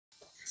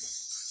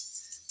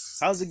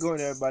How's it going,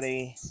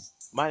 everybody?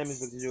 My name is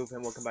Victor Jove,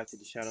 and welcome back to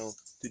the channel.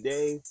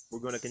 Today, we're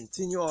going to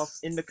continue off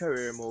in the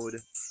career mode,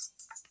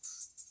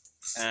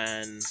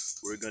 and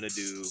we're going to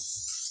do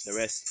the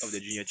rest of the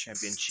Junior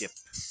Championship.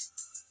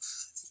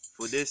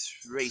 For this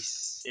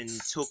race in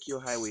Tokyo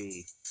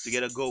Highway, to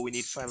get a goal, we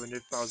need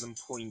 500,000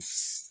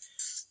 points.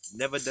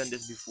 Never done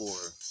this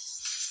before.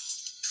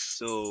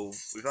 So,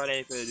 without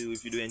any further ado,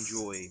 if you do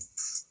enjoy,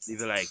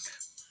 leave a like,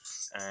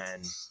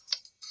 and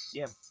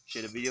yeah,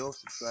 share the video,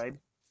 subscribe.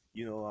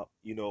 You know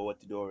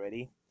what to do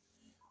already.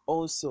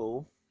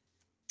 Also,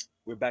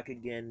 we're back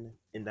again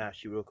in the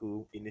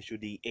Hashiroku Initial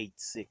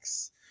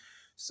D86.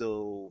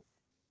 So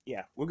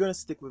yeah, we're gonna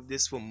stick with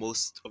this for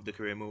most of the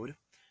career mode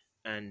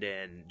and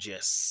then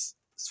just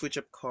switch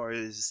up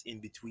cars in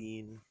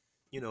between,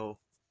 you know,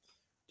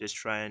 just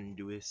try and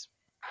do this.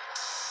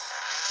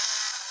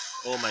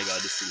 Oh my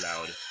god, this is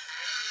loud.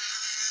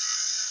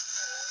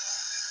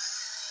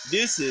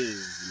 This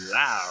is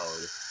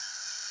loud.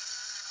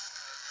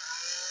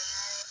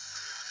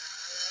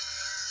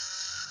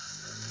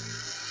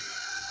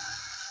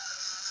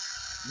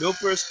 No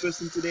first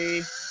person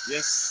today.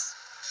 Yes.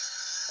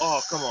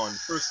 Oh, come on.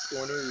 First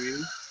corner,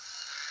 really?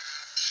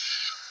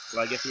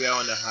 Well, I guess we are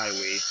on the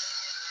highway.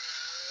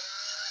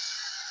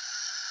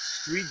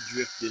 Street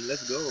drifting.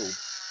 Let's go.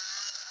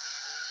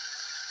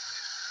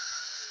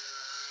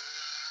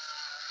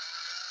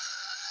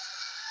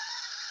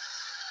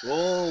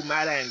 Oh,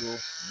 mad angle.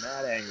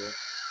 Mad angle.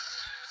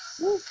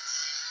 Woo.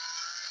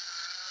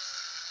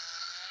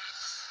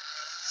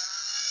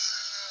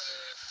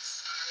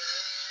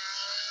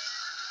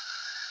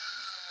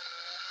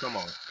 Come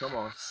on. Come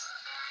on.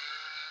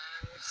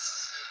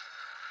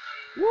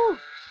 Woo.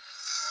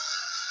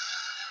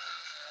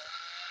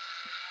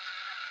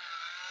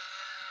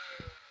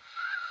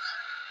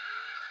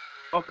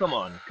 Oh, come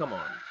on. Come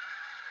on.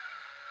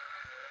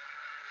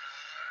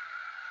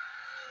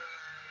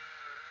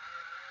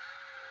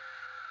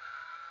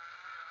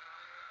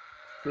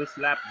 First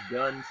lap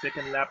done.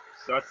 Second lap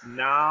starts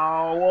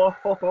now. Oh,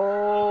 ho,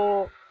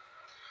 ho.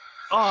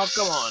 Oh,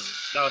 come on.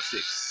 That was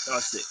sick. That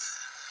was sick.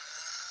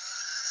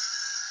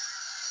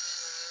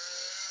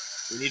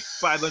 We need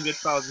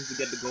 500,000 to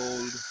get the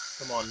gold.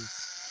 Come on.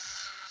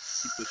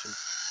 Keep pushing.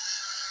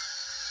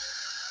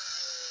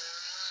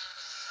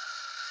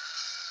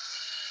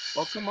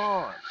 Oh, come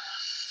on.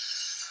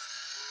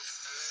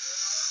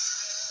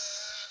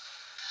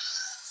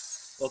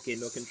 Okay,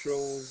 no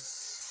controls.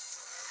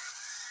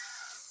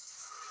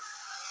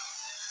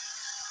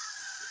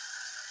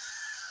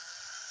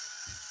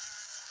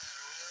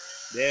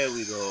 There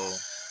we go.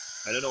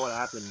 I don't know what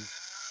happened.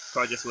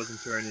 Car just wasn't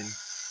turning.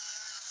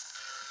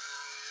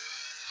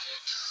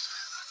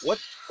 What?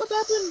 What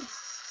happened?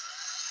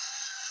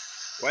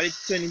 Why did it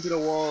turn into the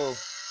wall?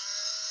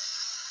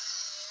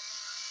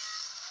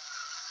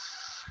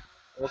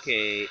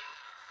 Okay.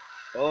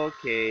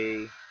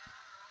 Okay.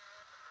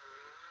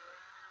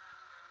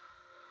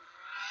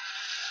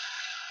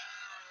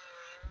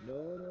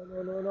 No, no,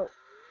 no, no, no.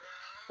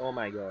 Oh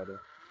my god.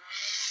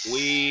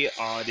 We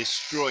are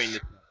destroying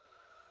it.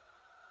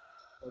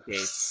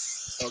 Okay.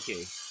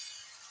 Okay.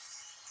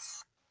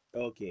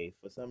 Okay.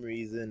 For some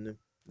reason,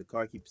 the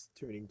car keeps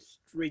turning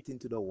straight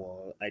into the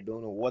wall. I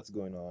don't know what's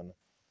going on.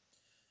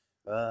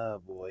 Ah,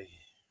 boy.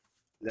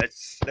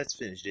 Let's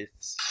finish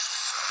this.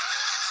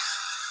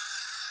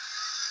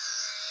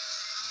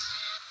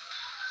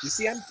 You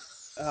see, I'm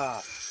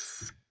ah.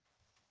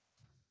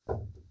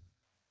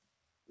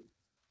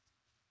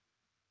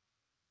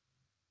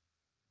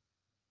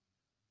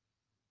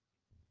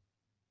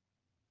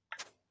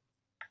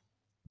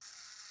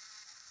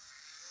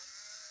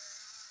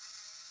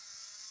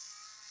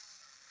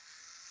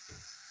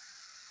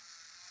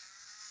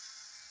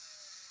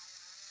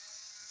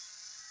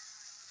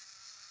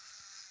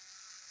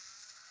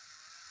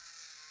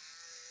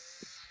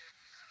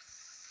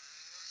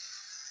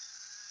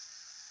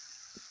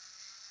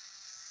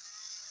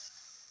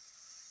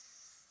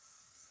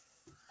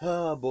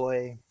 Oh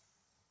boy.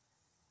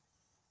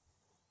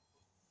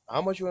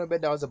 How much you wanna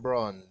bet that was a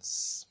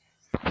bronze?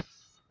 I'm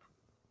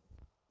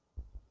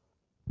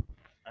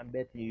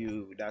betting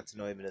you that's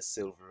not even a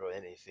silver or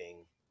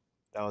anything.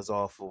 That was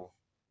awful.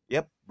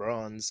 Yep,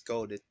 bronze.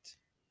 Called it.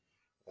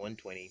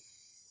 120.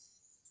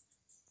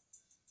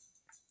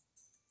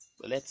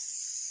 But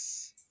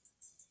let's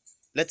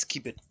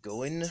keep it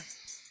going.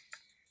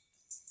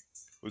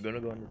 We're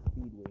gonna go on the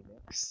speedway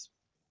next.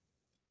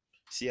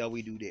 See how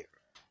we do there.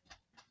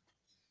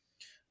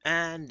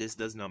 And this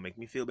does not make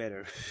me feel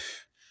better.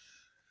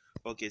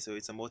 Okay, so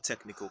it's a more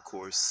technical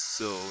course,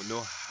 so no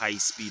high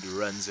speed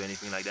runs or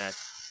anything like that.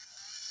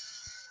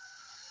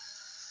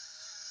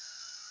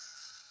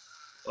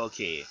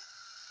 Okay,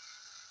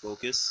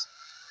 focus.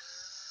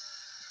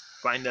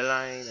 Find the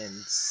line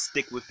and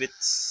stick with it.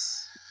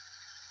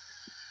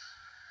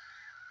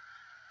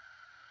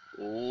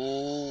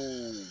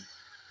 Oh,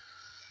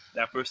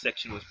 that first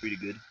section was pretty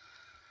good.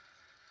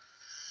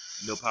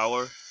 No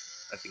power.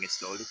 I think it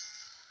stalled it.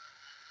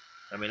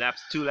 How many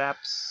laps? 2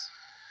 laps.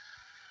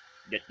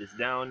 Get this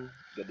down.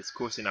 Get this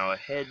course in our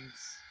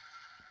heads.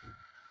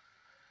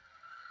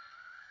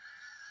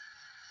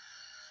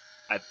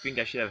 I think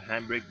I should have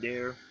handbrake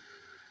there.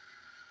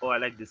 Oh, I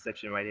like this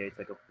section right here. It's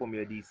like a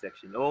Formula D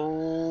section.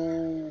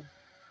 Oh,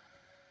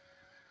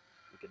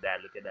 look at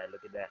that! Look at that!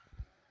 Look at that!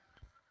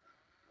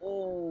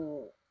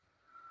 Oh,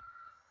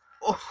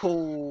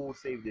 oh,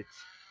 saved it.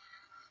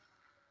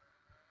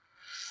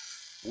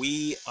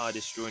 We are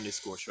destroying this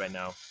course right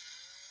now.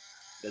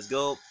 Let's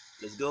go.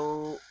 Let's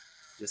go.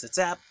 Just a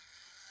tap.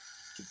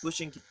 Keep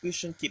pushing. Keep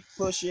pushing. Keep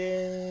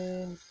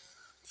pushing.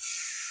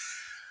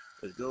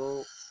 Let's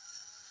go.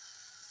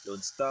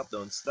 Don't stop.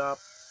 Don't stop.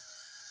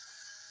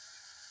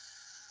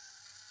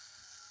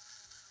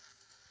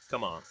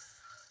 Come on.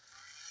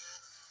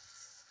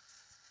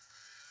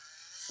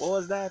 What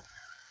was that?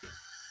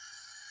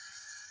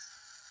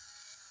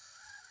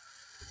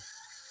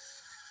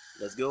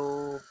 Let's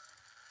go.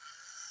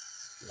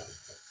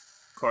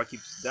 Car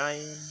keeps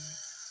dying.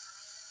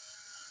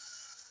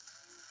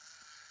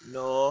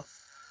 No.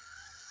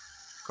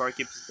 Car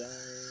keeps dying.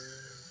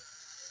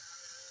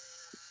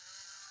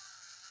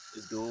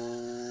 Let's go.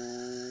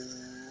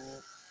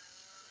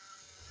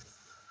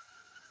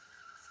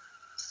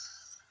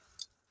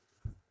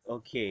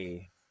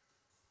 Okay.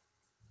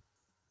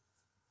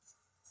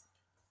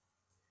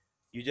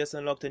 You just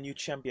unlocked a new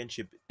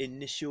championship.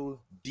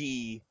 Initial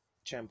D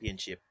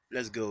championship.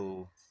 Let's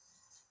go.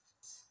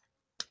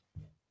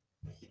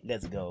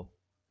 Let's go.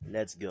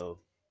 Let's go.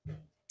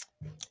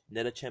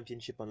 Another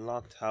championship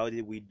unlocked. How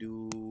did we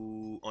do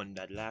on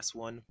that last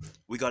one?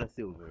 We got a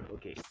silver.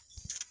 Okay.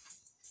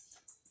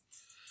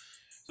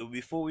 So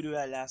before we do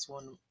that last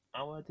one,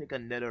 I want to take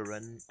another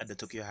run at the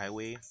Tokyo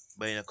Highway,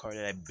 but in a car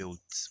that I built.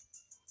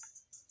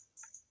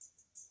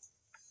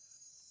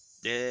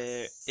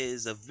 There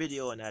is a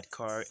video on that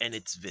car, and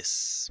it's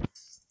this.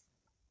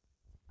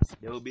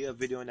 There will be a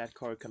video on that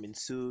car coming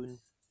soon,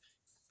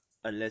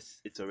 unless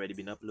it's already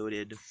been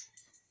uploaded.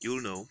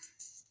 You'll know.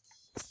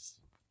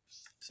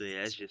 So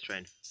yeah, let's just try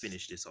and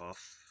finish this off.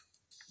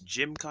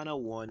 Gymkhana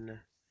 1.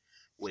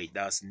 Wait,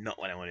 that's not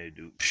what I wanted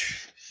to do.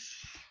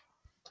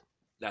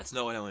 That's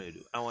not what I wanted to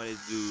do. I wanted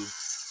to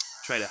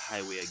try the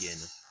highway again.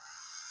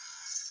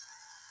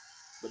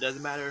 But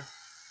doesn't matter.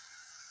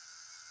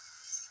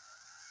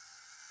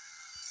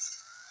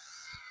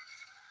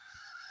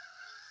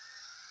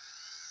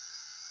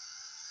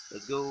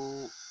 Let's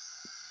go.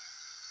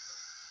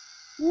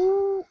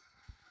 Woo!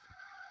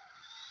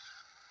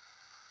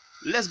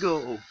 Let's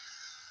go.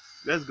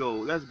 Let's go.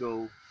 Let's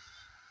go.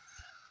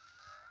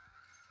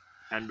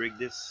 Handbrake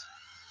this.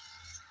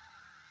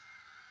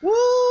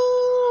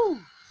 Woo!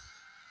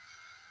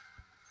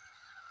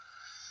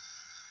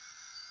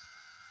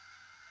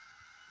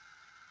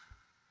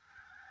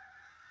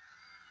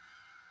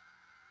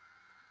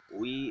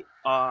 We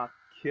are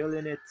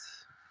killing it.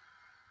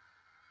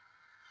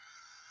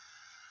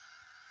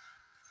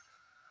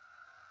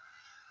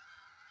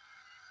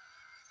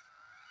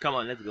 Come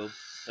on, let's go.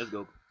 Let's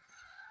go.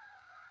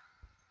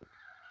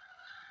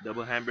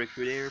 Double handbrake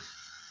through there.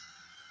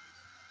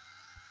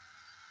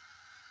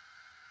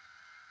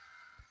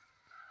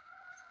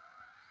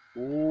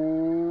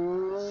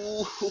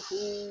 Ooh.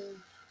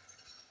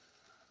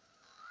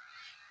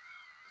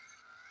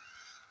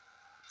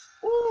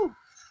 Ooh.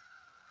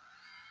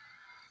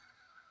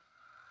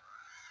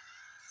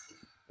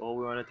 Oh,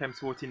 we're on a times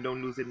 14.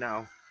 Don't lose it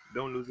now.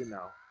 Don't lose it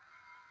now.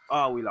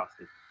 Oh, we lost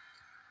it.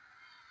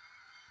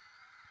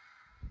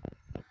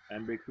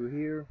 Handbrake through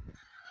here.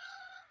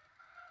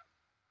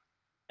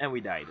 And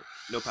we died.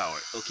 No power.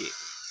 Okay.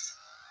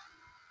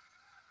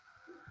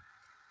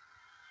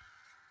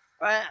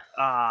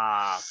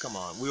 Ah, come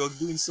on. We were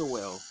doing so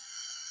well.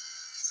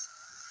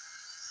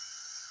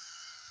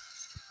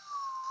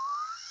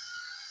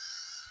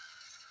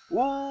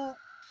 Whoa.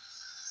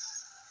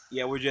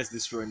 Yeah, we're just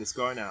destroying this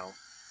car now.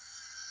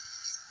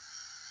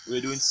 We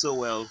were doing so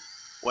well.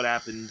 What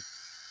happened?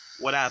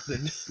 What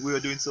happened? We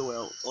were doing so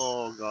well.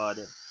 Oh, God.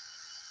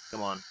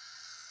 Come on.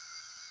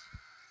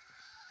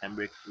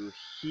 Handbrake through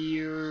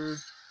here.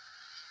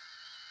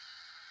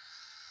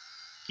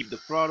 Keep the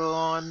throttle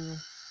on.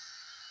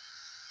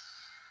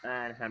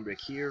 And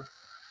handbrake here.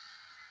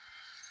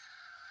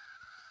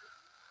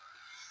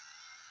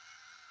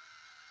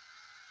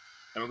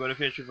 And we're going to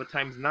finish with a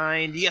times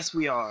 9. Yes,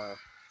 we are.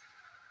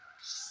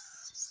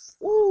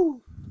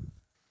 Woo!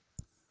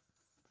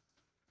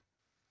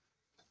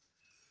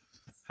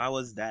 How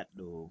was that,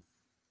 though?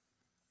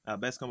 Our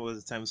best combo was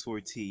a times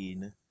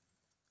 14.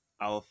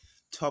 Our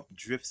top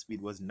drift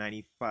speed was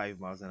 95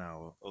 miles an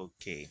hour.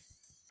 Okay.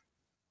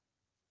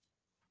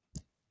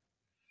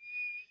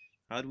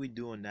 How do we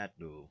do on that,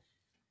 though?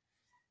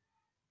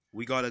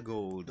 We got a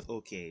gold.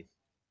 Okay.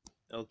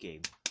 Okay.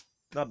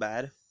 Not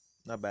bad.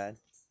 Not bad.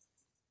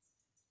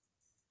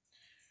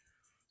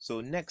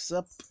 So next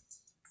up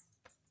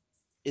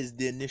is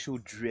the initial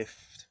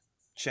drift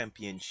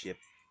championship.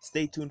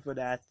 Stay tuned for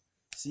that.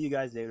 See you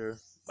guys later.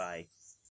 Bye.